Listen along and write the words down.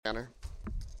Banner.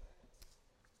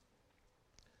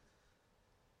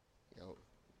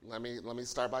 Let me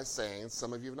start by saying,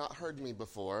 some of you have not heard me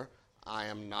before. I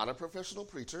am not a professional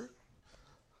preacher.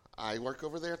 I work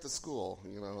over there at the school.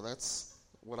 That's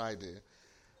what I do.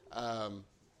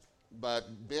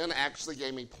 But Ben actually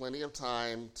gave me plenty of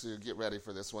time to get ready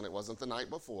for this one. It wasn't the night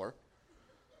before.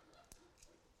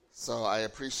 So I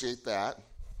appreciate that.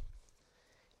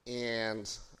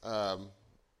 And,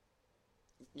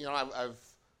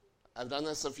 I've done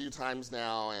this a few times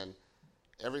now, and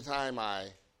every time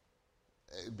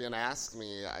Ben asked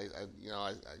me, I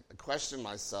question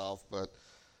myself, but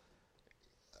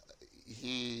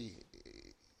he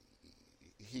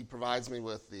provides me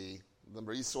with the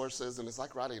resources, and it's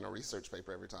like writing a research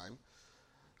paper every time.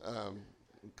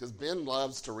 Because Ben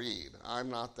loves to read. I'm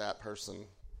not that person.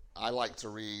 I like to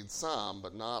read some,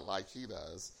 but not like he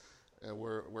does. And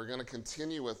we're going to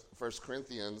continue with 1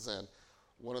 Corinthians, and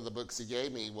one of the books he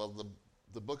gave me, well,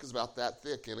 the book is about that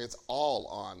thick, and it's all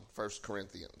on 1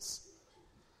 Corinthians.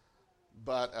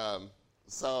 But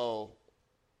so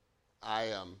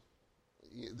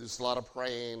there's a lot of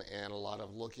praying and a lot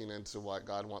of looking into what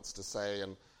God wants to say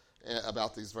and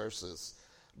about these verses.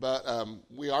 But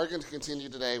we are going to continue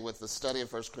today with the study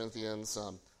of 1 Corinthians.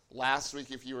 Last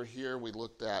week, if you were here, we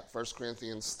looked at 1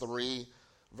 Corinthians 3,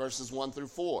 verses 1 through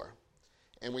 4.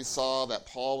 And we saw that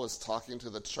Paul was talking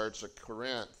to the church at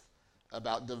Corinth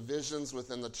about divisions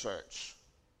within the church.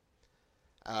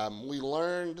 We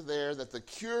learned there that the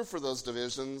cure for those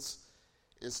divisions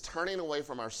is turning away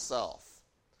from ourselves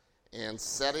and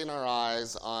setting our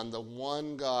eyes on the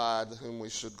one God whom we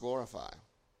should glorify.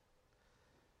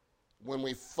 When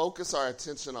we focus our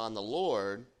attention on the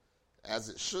Lord, as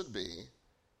it should be,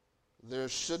 there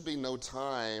should be no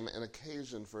time and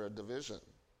occasion for a division.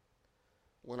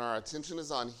 When our attention is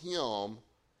on Him,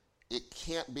 it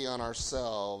can't be on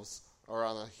ourselves or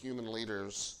on the human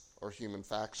leaders or human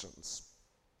factions.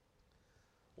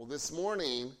 Well, this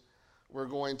morning, we're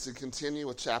going to continue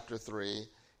with chapter 3,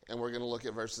 and we're going to look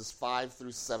at verses 5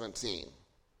 through 17.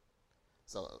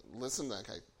 So listen,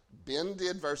 okay. Ben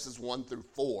did verses 1 through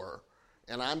 4,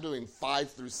 and I'm doing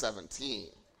 5 through 17.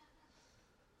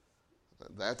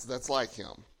 That's like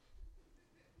him.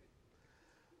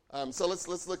 So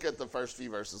let's look at the first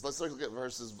few verses. Let's look at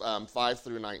verses 5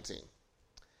 through 19.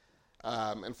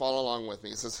 And follow along with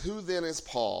me. It says, "Who then is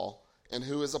Paul, and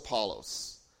who is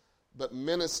Apollos, but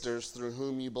ministers through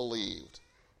whom you believed,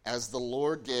 as the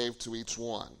Lord gave to each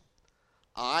one?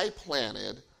 I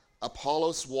planted,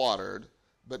 Apollos watered,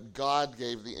 but God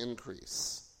gave the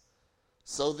increase.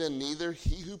 So then neither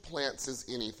he who plants is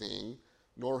anything,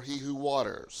 nor he who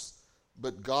waters,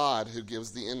 but God who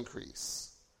gives the increase.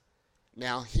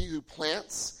 Now he who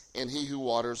plants and he who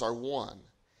waters are one,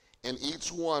 and each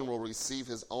one will receive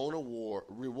his own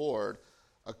reward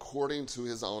according to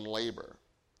his own labor.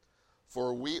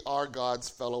 For we are God's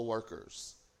fellow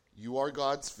workers. You are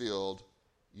God's field.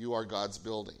 You are God's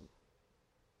building."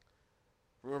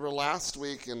 Remember last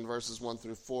week in verses 1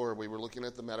 through 4, we were looking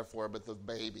at the metaphor of the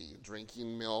baby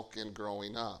drinking milk and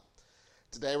growing up.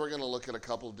 Today we're going to look at a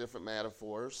couple of different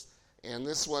metaphors, and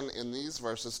this one in these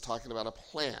verses talking about a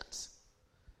plant.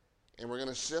 And we're going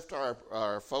to shift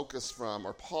our focus from,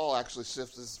 or Paul actually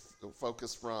shifts his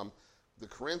focus from the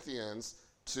Corinthians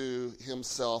to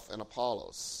himself and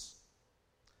Apollos.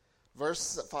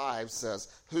 Verse 5 says,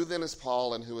 "Who then is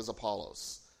Paul and who is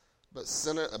Apollos? But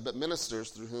ministers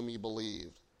through whom you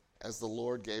believed, as the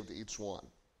Lord gave to each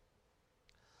one."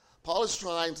 Paul is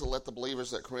trying to let the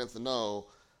believers at Corinth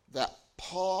know that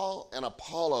Paul and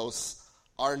Apollos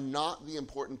are not the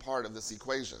important part of this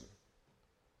equation.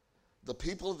 The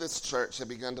people of this church have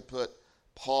begun to put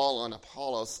Paul and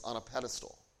Apollos on a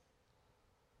pedestal.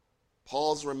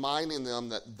 Paul's reminding them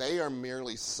that they are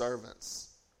merely servants.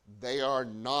 They are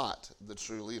not the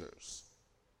true leaders.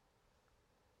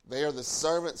 They are the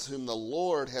servants whom the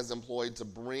Lord has employed to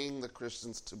bring the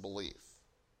Christians to belief.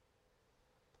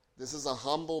 This is a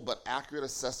humble but accurate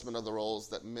assessment of the roles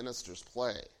that ministers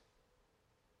play.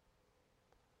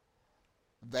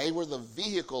 They were the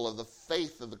vehicle of the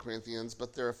faith of the Corinthians,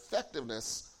 but their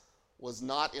effectiveness was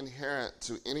not inherent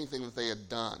to anything that they had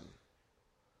done,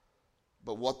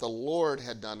 but what the Lord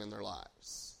had done in their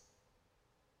lives.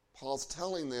 Paul's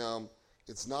telling them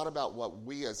it's not about what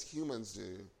we as humans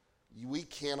do. We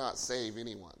cannot save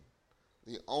anyone.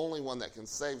 The only one that can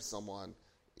save someone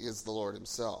is the Lord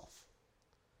himself.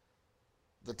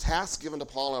 The task given to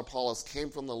Paul and Apollos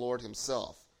came from the Lord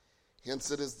himself.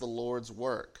 Hence it is the Lord's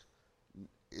work.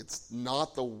 It's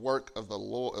not the work of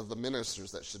the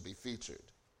ministers that should be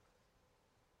featured.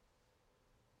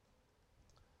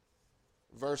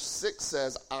 Verse 6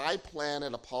 says, I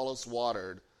planted, Apollos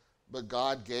watered, but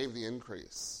God gave the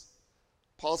increase.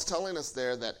 Paul's telling us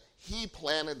there that he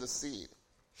planted the seed.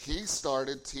 He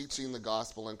started teaching the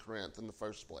gospel in Corinth in the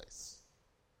first place.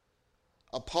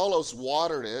 Apollos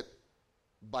watered it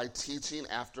by teaching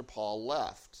after Paul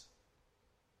left.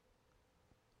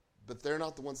 But they're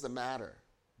not the ones that matter.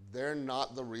 They're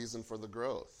not the reason for the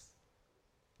growth.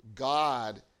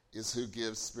 God is who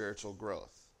gives spiritual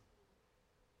growth.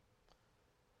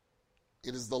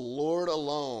 It is the Lord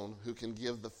alone who can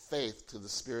give the faith to the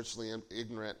spiritually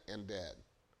ignorant and dead.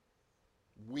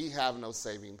 We have no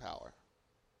saving power.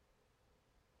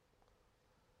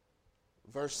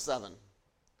 Verse 7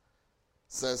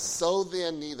 says, "So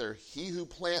then neither he who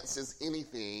plants is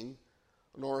anything,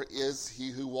 nor is he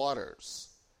who waters,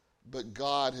 but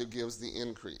God who gives the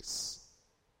increase."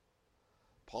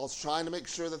 Paul's trying to make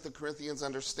sure that the Corinthians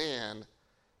understand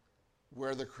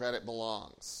where the credit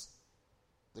belongs.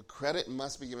 The credit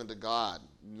must be given to God,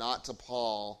 not to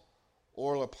Paul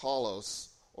or Apollos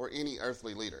or any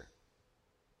earthly leader.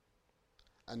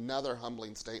 Another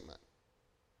humbling statement.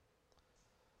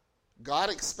 God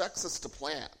expects us to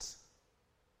plant.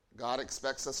 God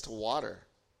expects us to water.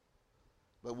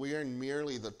 But we are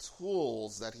merely the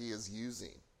tools that he is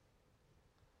using.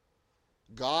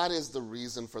 God is the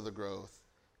reason for the growth,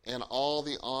 and all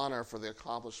the honor for the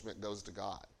accomplishment goes to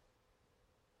God,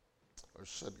 or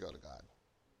should go to God.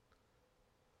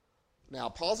 Now,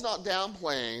 Paul's not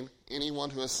downplaying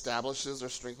anyone who establishes or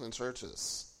strengthens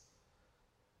churches.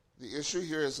 The issue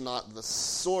here is not the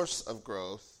source of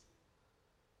growth.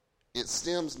 It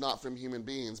stems not from human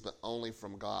beings, but only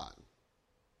from God.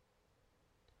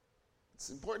 It's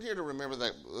important here to remember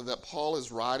that Paul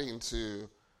is writing to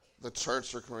the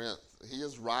church of Corinth. He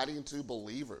is writing to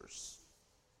believers.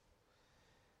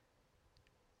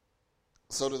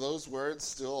 So do those words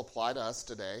still apply to us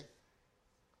today?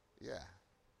 Yeah.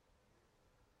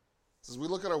 So as we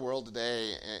look at our world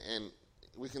today, and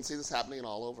we can see this happening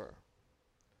all over.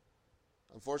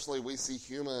 Unfortunately, we see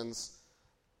humans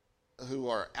who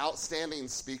are outstanding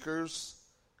speakers,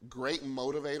 great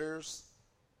motivators,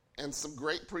 and some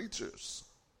great preachers.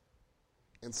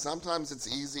 And sometimes it's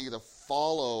easy to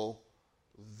follow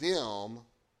them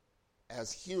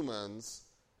as humans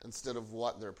instead of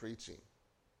what they're preaching.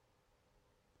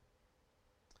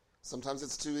 Sometimes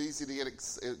it's too easy to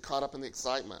get caught up in the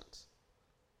excitement.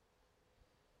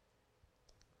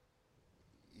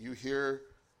 You hear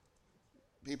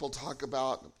people talk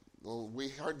about, well, we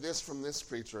heard this from this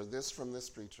preacher, this from this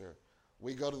preacher.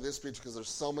 We go to this preacher because there's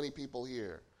so many people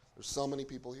here. There's so many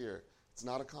people here. It's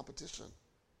not a competition.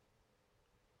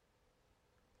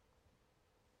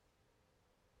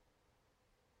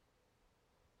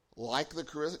 Like the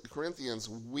Corinthians,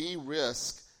 we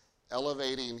risk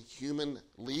elevating human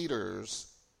leaders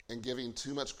and giving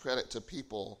too much credit to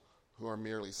people who are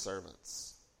merely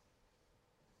servants.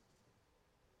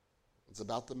 It's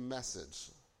about the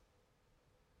message.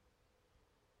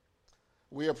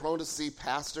 We are prone to see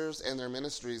pastors and their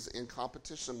ministries in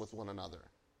competition with one another,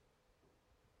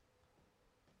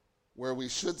 where we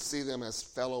should see them as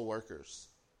fellow workers,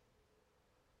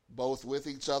 both with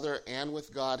each other and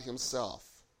with God himself,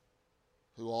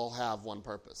 who all have one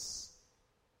purpose.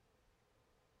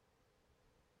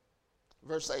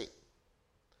 Verse 8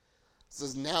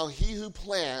 says, "Now he who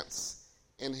plants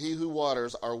and he who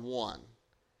waters are one,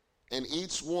 and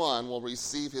each one will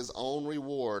receive his own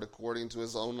reward according to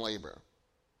his own labor.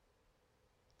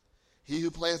 He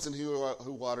who plants and he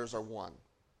who waters are one."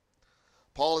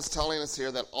 Paul is telling us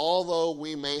here that although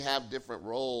we may have different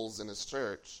roles in his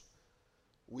church,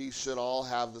 we should all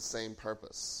have the same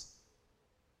purpose.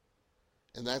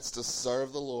 And that's to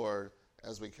serve the Lord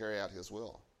as we carry out his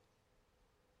will.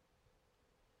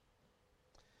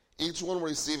 Each one will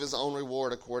receive his own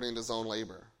reward according to his own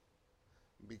labor.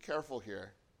 Be careful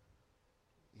here.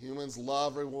 Humans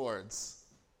love rewards.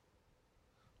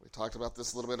 We talked about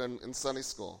this a little bit in Sunday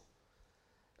school.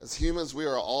 As humans, we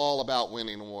are all about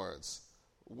winning awards.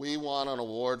 We want an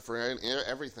award for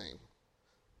everything.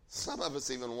 Some of us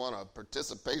even want a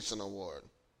participation award.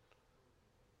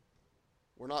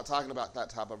 We're not talking about that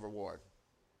type of reward.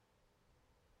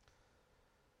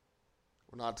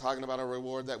 We're not talking about a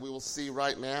reward that we will see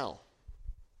right now.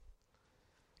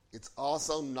 It's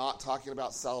also not talking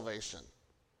about salvation.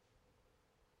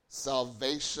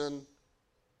 Salvation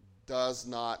does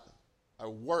not, our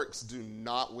works do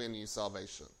not win you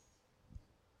salvation.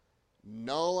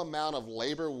 No amount of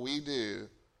labor we do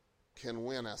can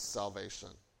win us salvation.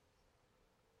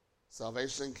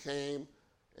 Salvation came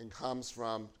and comes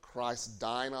from Christ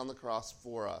dying on the cross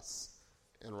for us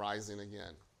and rising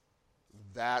again.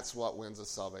 That's what wins us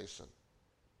salvation.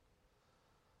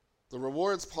 The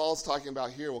rewards Paul's talking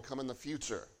about here will come in the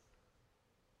future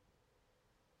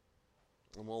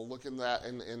And we'll look in that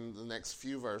in the next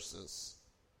few verses.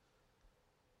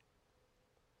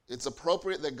 It's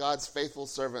appropriate that God's faithful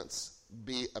servants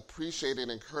be appreciated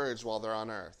and encouraged while they're on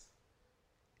earth.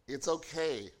 It's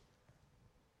okay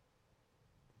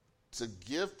to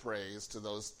give praise to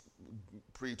those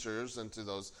preachers and to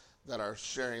those that are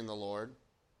sharing the Lord,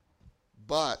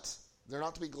 but they're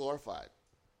not to be glorified,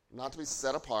 not to be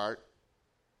set apart,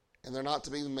 and they're not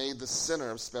to be made the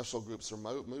center of special groups or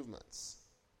movements.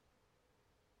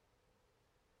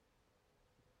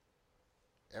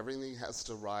 Everything has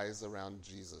to rise around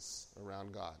Jesus,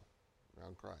 around God,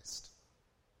 around Christ.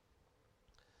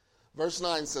 Verse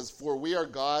 9 says, "For we are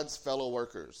God's fellow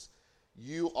workers.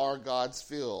 You are God's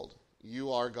field.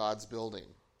 You are God's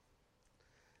building."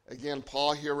 Again,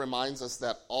 Paul here reminds us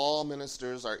that all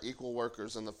ministers are equal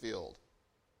workers in the field.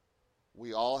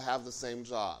 We all have the same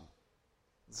job,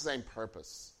 the same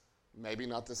purpose. Maybe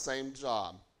not the same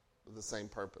job, but the same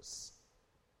purpose.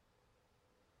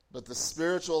 But the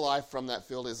spiritual life from that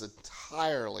field is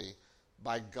entirely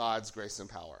by God's grace and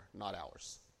power, not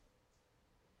ours.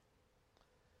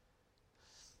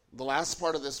 The last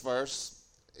part of this verse,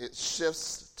 it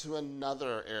shifts to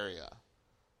another area.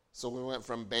 So we went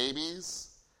from babies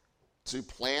to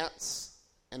plants,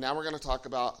 and now we're going to talk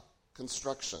about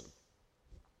construction.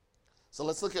 So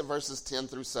let's look at verses 10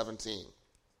 through 17.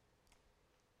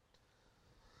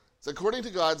 So according to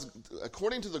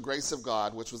the grace of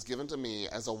God, which was given to me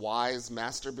as a wise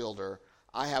master builder,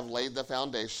 I have laid the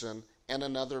foundation, and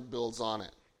another builds on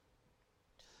it.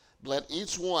 Let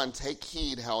each one take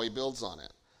heed how he builds on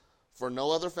it. For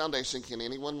no other foundation can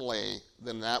anyone lay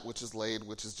than that which is laid,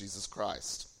 which is Jesus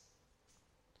Christ.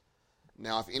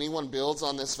 Now, if anyone builds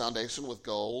on this foundation with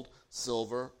gold,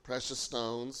 silver, precious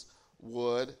stones,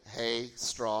 wood, hay,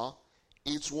 straw,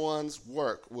 each one's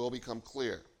work will become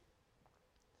clear.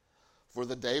 For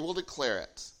the day will declare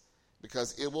it,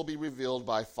 because it will be revealed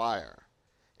by fire,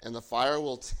 and the fire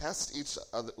will test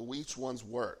each one's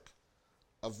work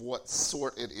of what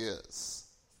sort it is.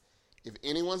 If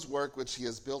anyone's work which he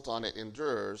has built on it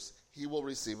endures, he will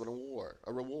receive a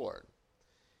reward.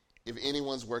 If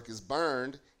anyone's work is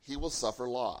burned, he will suffer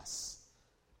loss,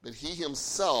 but he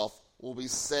himself will be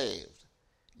saved,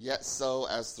 yet so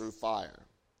as through fire.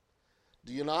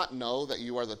 Do you not know that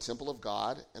you are the temple of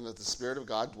God, and that the Spirit of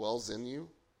God dwells in you?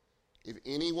 If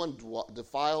anyone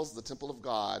defiles the temple of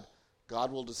God,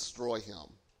 God will destroy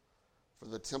him. For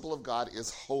the temple of God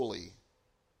is holy,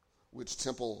 which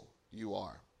temple you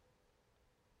are.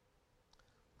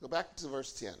 Go back to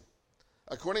verse 10.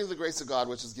 According to the grace of God,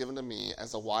 which is given to me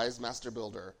as a wise master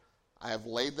builder, I have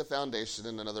laid the foundation,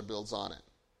 and another builds on it.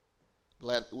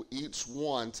 Let each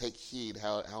one take heed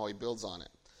how he builds on it.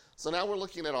 So now we're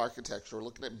looking at architecture. We're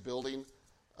looking at building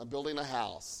a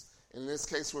house. In this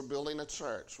case, we're building a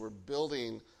church. We're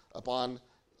building upon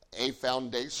a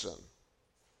foundation.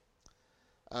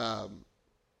 Paul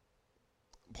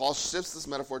shifts this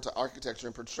metaphor to architecture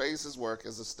and portrays his work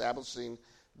as establishing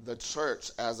the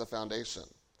church as a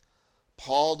foundation.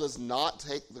 Paul does not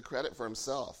take the credit for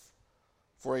himself,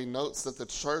 for he notes that the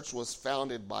church was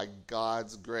founded by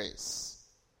God's grace.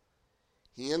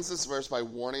 He ends this verse by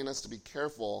warning us to be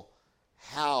careful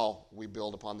how we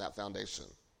build upon that foundation.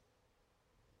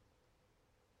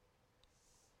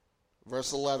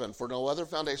 Verse 11, for no other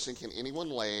foundation can anyone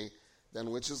lay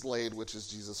than which is laid, which is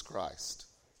Jesus Christ.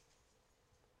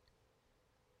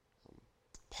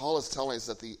 Paul is telling us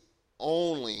that the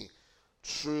only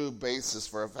true basis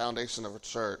for a foundation of a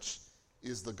church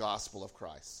is the gospel of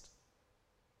Christ.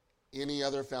 Any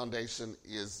other foundation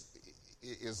is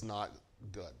not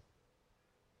good.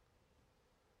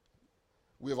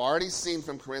 We have already seen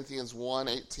from Corinthians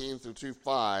 1:18 through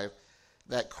 2:5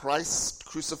 that Christ's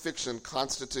crucifixion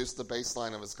constitutes the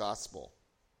baseline of his gospel.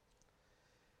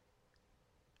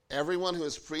 Everyone who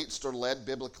has preached or led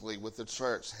biblically with the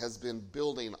church has been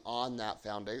building on that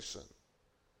foundation.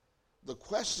 The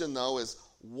question, though, is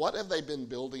what have they been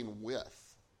building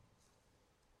with?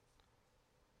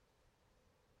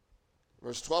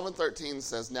 Verse 12 and 13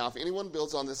 says, now if anyone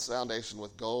builds on this foundation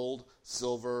with gold,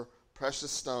 silver,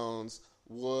 precious stones,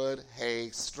 wood,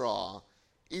 hay, straw,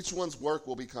 each one's work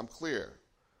will become clear,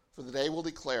 for the day will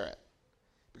declare it,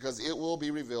 because it will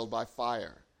be revealed by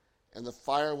fire, and the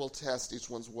fire will test each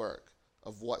one's work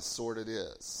of what sort it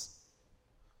is.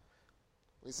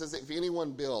 He says if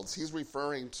anyone builds, he's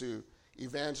referring to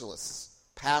evangelists,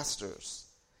 pastors,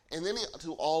 and then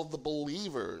to all the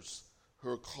believers who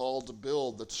are called to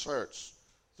build the church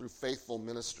through faithful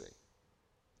ministry.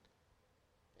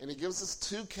 And he gives us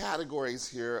two categories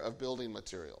here of building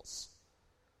materials.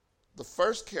 The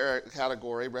first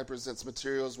category represents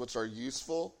materials which are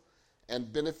useful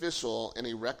and beneficial in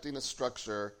erecting a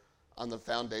structure on the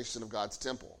foundation of God's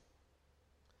temple.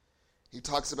 He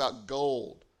talks about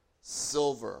gold,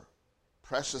 silver,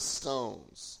 precious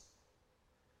stones.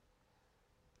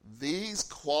 These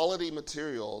quality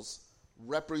materials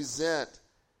represent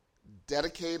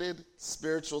dedicated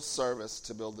spiritual service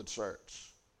to build the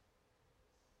church.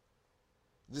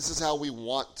 This is how we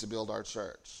want to build our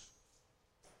church.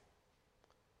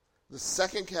 The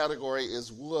second category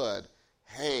is wood,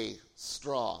 hay,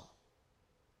 straw.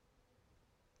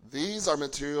 These are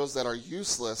materials that are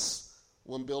useless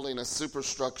when building a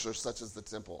superstructure such as the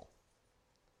temple.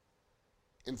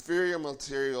 Inferior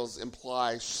materials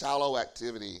imply shallow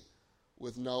activity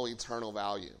with no eternal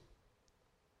value.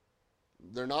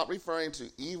 They're not referring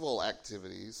to evil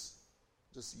activities,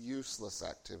 just useless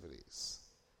activities.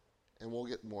 And we'll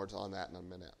get more on that in a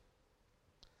minute.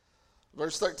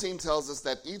 Verse 13 tells us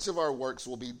that each of our works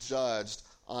will be judged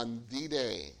on the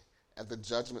day at the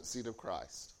judgment seat of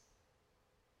Christ.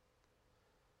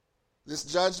 This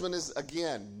judgment is,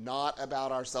 again, not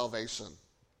about our salvation,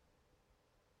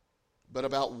 but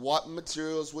about what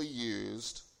materials we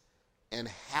used and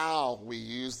how we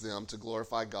used them to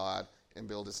glorify God and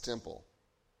build his temple.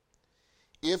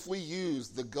 If we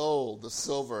used the gold, the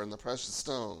silver, and the precious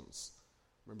stones,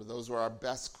 remember those were our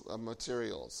best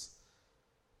materials,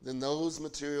 then those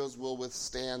materials will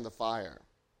withstand the fire.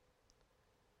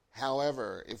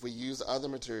 However, if we use other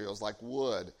materials like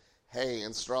wood, hay,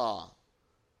 and straw,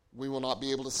 we will not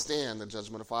be able to stand the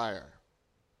judgment of fire.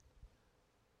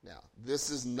 Now, this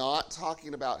is not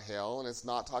talking about hell, and it's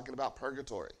not talking about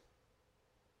purgatory.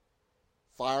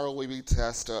 Fire will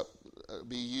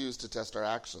be used to test our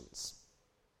actions.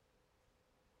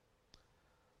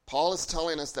 Paul is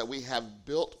telling us that we have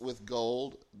built with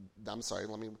gold.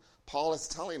 Paul is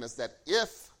telling us that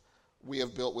if we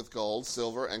have built with gold,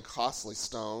 silver, and costly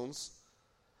stones,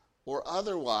 or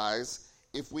otherwise,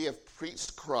 if we have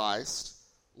preached Christ,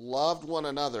 loved one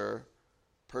another,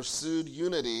 pursued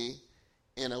unity,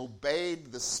 and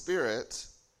obeyed the Spirit,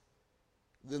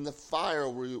 then the fire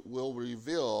will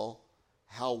reveal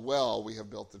how well we have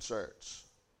built the church.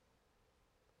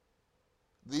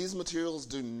 These materials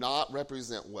do not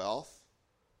represent wealth,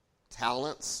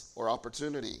 talents, or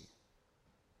opportunity,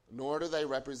 nor do they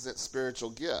represent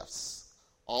spiritual gifts,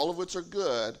 all of which are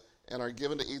good and are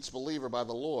given to each believer by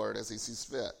the Lord as he sees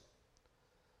fit.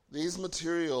 These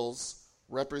materials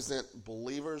represent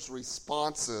believers'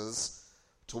 responses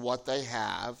to what they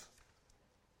have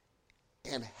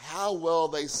and how well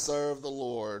they serve the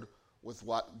Lord with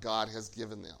what God has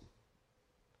given them.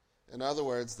 In other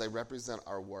words, they represent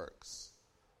our works.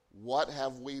 What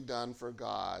have we done for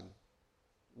God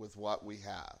with what we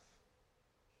have?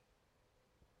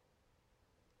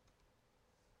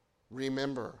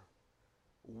 Remember,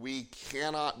 we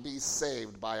cannot be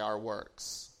saved by our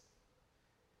works.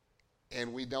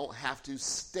 And we don't have to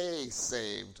stay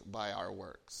saved by our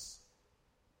works.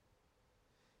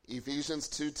 Ephesians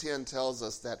 2:10 tells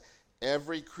us that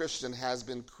every Christian has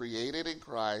been created in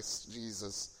Christ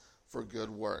Jesus for good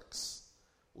works,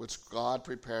 which God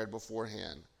prepared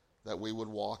beforehand that we would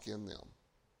walk in them.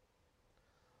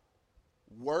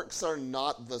 Works are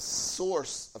not the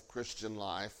source of Christian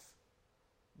life,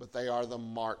 but they are the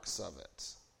marks of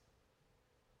it.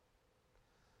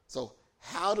 So,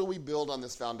 how do we build on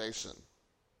this foundation?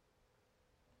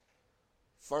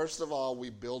 First of all, we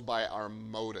build by our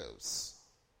motives.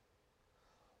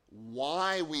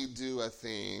 Why we do a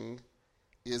thing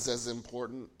is as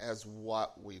important as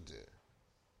what we do.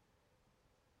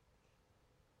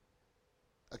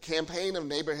 A campaign of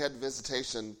neighborhood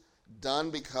visitation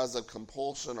done because of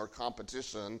compulsion or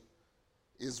competition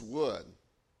is wood.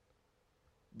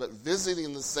 But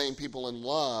visiting the same people in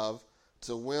love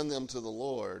to win them to the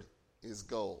Lord is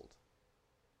gold.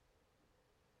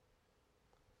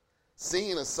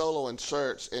 Singing a solo in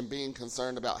church and being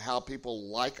concerned about how people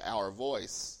like our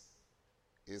voice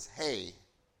is hay.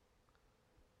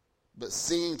 But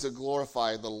singing to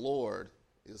glorify the Lord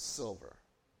is silver.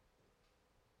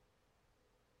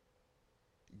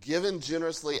 Given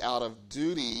generously out of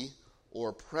duty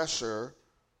or pressure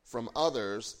from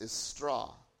others is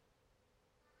straw.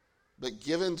 But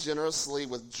given generously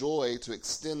with joy to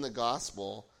extend the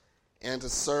gospel and to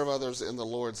serve others in the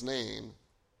Lord's name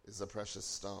is a precious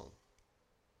stone.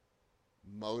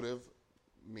 Motive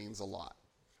means a lot.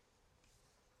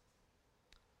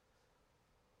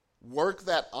 Work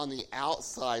that on the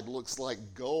outside looks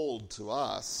like gold to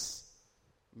us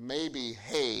may be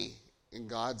hay in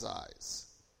God's eyes.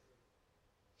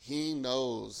 He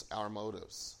knows our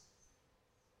motives.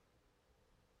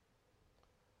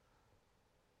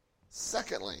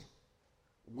 Secondly,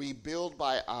 we build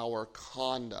by our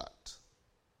conduct.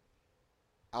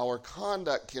 Our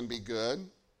conduct can be good,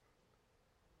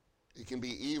 it can be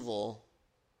evil,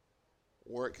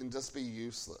 or it can just be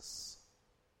useless,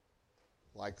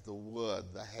 like the wood,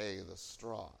 the hay, the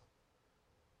straw.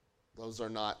 Those are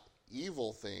not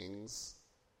evil things,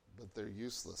 but they're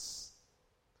useless.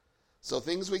 So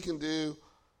things we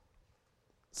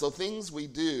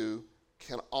do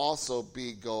can also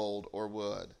be gold or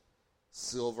wood,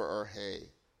 silver or hay,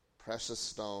 precious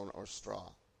stone or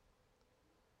straw.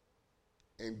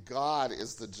 And God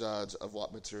is the judge of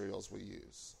what materials we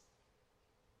use.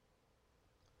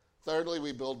 Thirdly,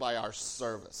 we build by our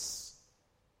service.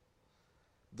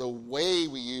 The way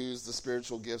we use the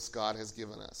spiritual gifts God has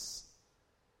given us,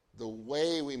 the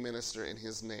way we minister in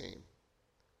His name,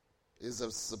 is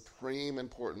of supreme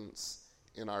importance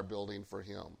in our building for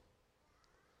Him.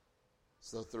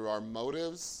 So through our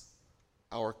motives,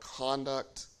 our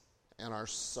conduct, and our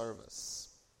service.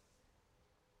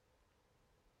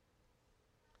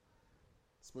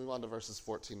 Let's move on to verses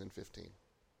 14 and 15.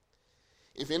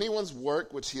 If anyone's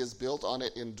work which he has built on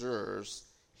it endures,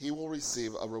 he will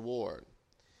receive a reward.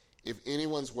 If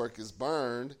anyone's work is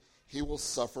burned, he will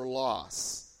suffer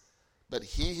loss, but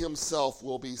he himself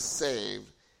will be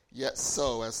saved, yet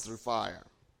so as through fire.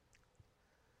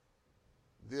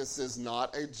 This is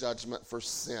not a judgment for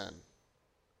sin.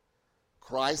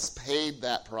 Christ paid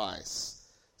that price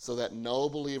so that no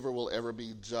believer will ever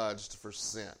be judged for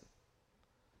sin.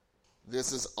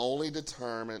 This is only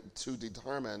determined to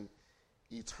determine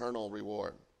eternal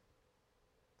reward.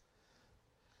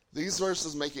 These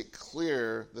verses make it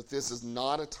clear that this is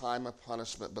not a time of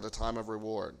punishment, but a time of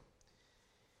reward.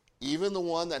 Even the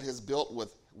one that is built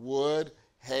with wood,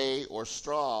 hay, or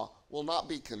straw will not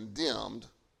be condemned,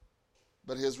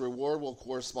 but his reward will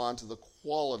correspond to the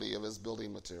quality of his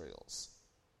building materials.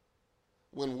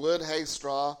 When wood, hay,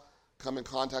 straw come in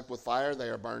contact with fire, they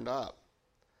are burned up.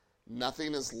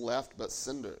 Nothing is left but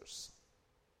cinders.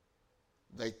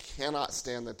 They cannot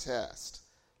stand the test.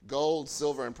 Gold,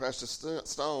 silver, and precious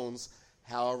stones,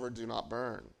 however, do not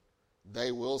burn.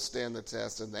 They will stand the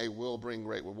test, and they will bring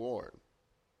great reward.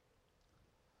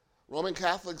 Roman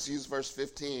Catholics use verse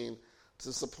 15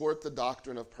 to support the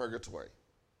doctrine of purgatory.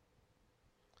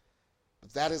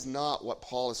 But that is not what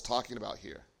Paul is talking about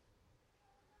here.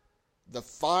 The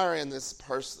fire in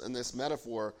this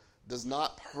metaphor does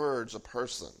not purge a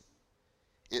person.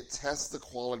 It tests the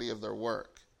quality of their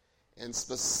work, and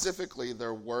specifically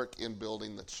their work in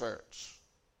building the church,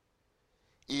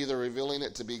 either revealing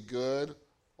it to be good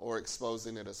or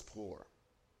exposing it as poor.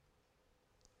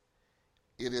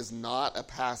 It is not a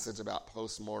passage about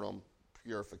post-mortem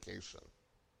purification.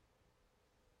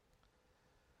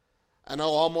 I know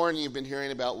all morning you've been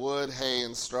hearing about wood, hay,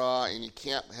 and straw, and you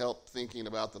can't help thinking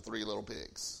about the three little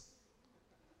pigs.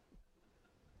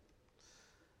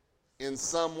 In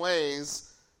some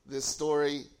ways, this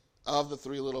story of the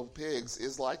three little pigs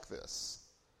is like this.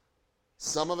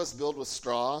 Some of us build with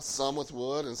straw, some with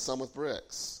wood, and some with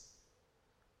bricks.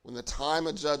 When the time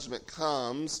of judgment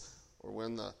comes, or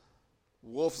when the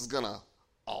wolf's gonna,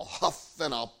 I'll huff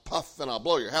and I'll puff and I'll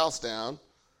blow your house down,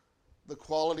 the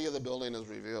quality of the building is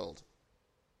revealed.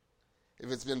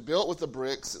 If it's been built with the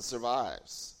bricks, it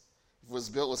survives. If it was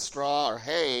built with straw or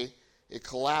hay, it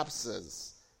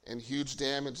collapses and huge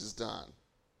damage is done.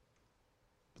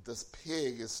 But this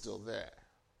pig is still there.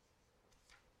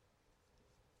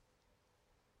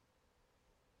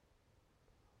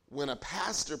 When a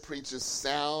pastor preaches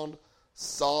sound,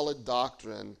 solid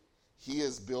doctrine, he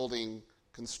is building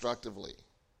constructively.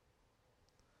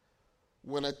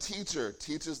 When a teacher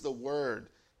teaches the word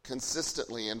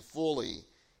consistently and fully,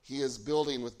 he is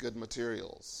building with good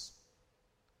materials.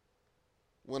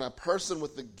 When a person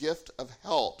with the gift of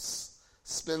helps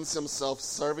spends himself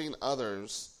serving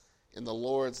others in the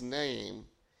Lord's name,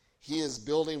 he is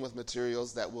building with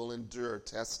materials that will endure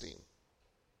testing.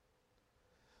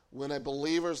 When a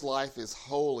believer's life is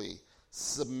holy,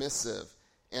 submissive,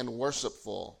 and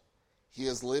worshipful, he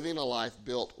is living a life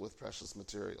built with precious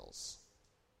materials.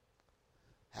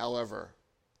 However,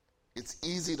 it's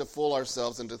easy to fool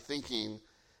ourselves into thinking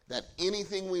that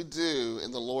anything we do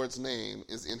in the Lord's name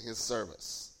is in his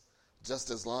service, just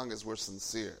as long as we're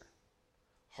sincere,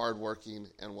 hardworking,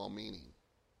 and well-meaning.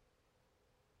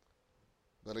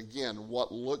 But again,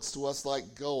 what looks to us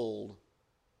like gold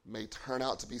may turn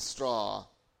out to be straw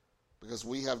because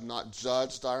we have not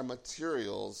judged our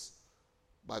materials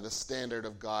by the standard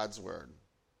of God's word.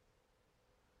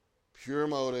 Pure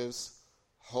motives,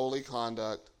 holy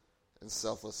conduct, and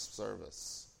selfless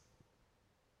service.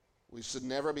 We should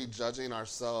never be judging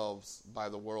ourselves by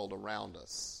the world around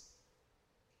us.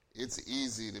 It's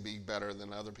easy to be better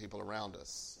than other people around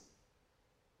us.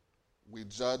 We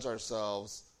judge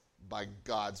ourselves by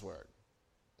God's word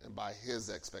and by his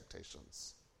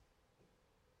expectations.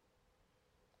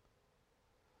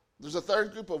 There's a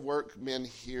third group of workmen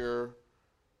here,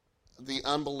 the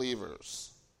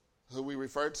unbelievers, who we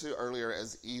referred to earlier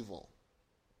as evil.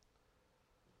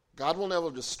 God will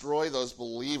never destroy those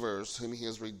believers whom he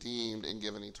has redeemed and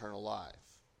given eternal life.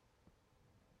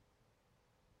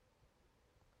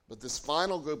 But this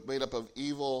final group made up of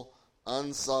evil,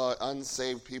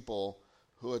 unsaved people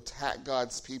who attack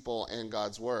God's people and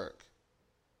God's work.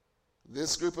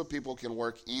 This group of people can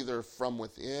work either from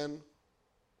within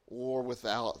or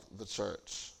without the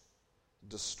church,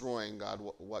 destroying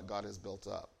what God has built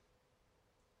up.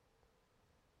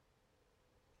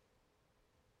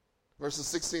 Verses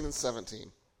 16 and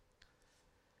 17.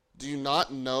 Do you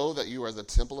not know that you are the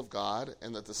temple of God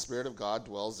and that the Spirit of God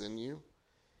dwells in you?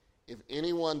 If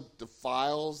anyone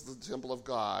defiles the temple of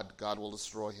God, God will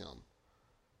destroy him.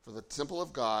 For the temple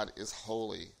of God is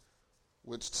holy,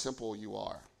 which temple you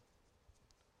are.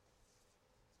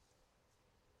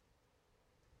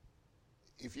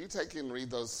 If you take and read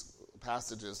those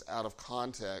passages out of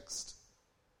context,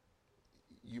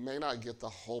 you may not get the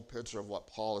whole picture of what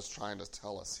Paul is trying to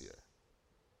tell us here.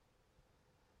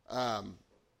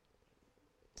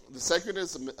 The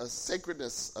sacredness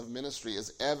of ministry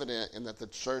is evident in that the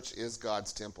church is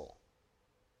God's temple.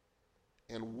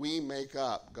 And we make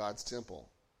up God's temple.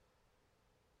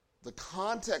 The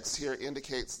context here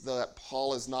indicates that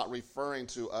Paul is not referring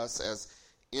to us as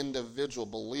individual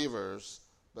believers,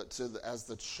 but as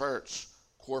the church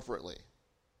corporately.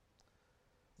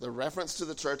 The reference to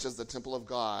the church as the temple of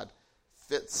God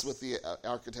fits with the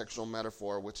architectural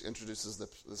metaphor which introduces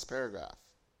this paragraph.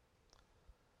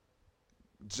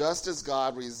 Just as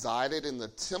God resided in the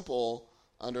temple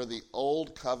under the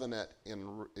old covenant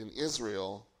in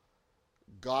Israel,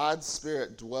 God's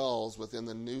Spirit dwells within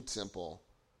the new temple,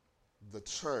 the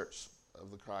church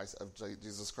of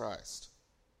Jesus Christ.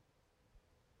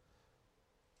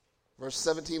 Verse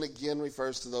 17 again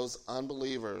refers to those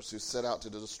unbelievers who set out to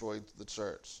destroy the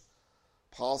church.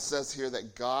 Paul says here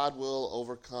that God will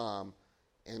overcome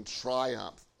and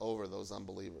triumph over those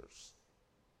unbelievers.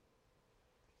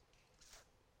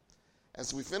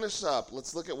 As we finish up,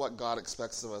 let's look at what God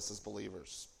expects of us as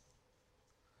believers.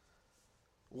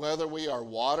 Whether we are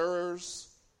waterers,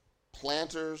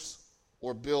 planters,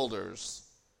 or builders,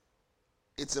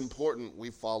 it's important we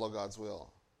follow God's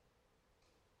will.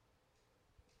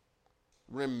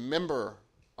 Remember,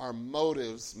 our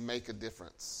motives make a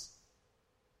difference.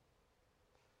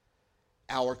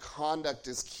 Our conduct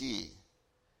is key.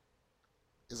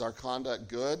 Is our conduct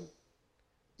good,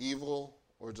 evil,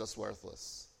 or just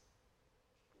worthless?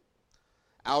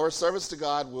 Our service to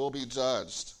God will be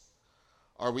judged.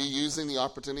 Are we using the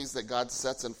opportunities that God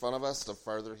sets in front of us to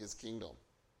further his kingdom?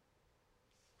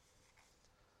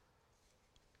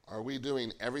 Are we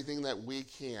doing everything that we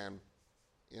can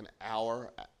in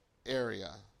our area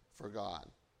for God?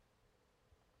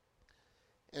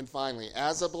 And finally,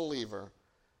 as a believer,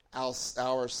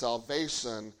 our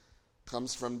salvation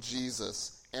comes from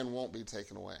Jesus and won't be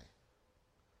taken away.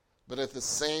 But at the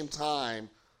same time,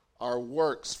 our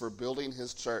works for building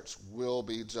his church will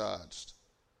be judged.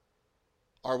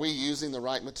 Are we using the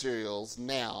right materials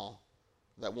now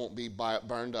that won't be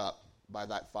burned up by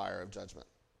that fire of judgment?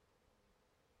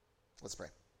 Let's pray.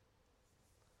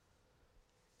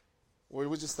 Lord,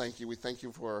 we just thank you. We thank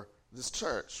you for this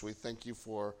church. We thank you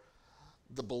for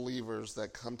the believers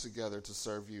that come together to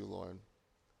serve you, Lord.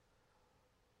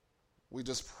 We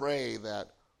just pray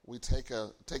that we take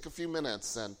a few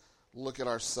minutes and look at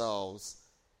ourselves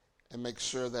and make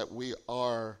sure that we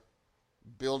are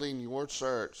building your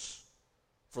church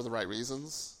for the right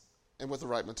reasons and with the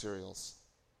right materials,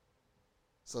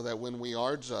 so that when we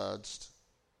are judged,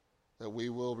 that we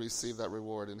will receive that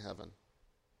reward in heaven.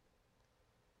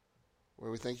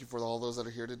 Lord, we thank you for all those that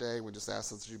are here today. We just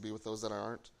ask that you be with those that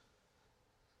aren't.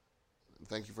 And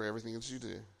thank you for everything that you do.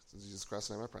 In Jesus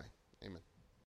Christ's name I pray. Amen.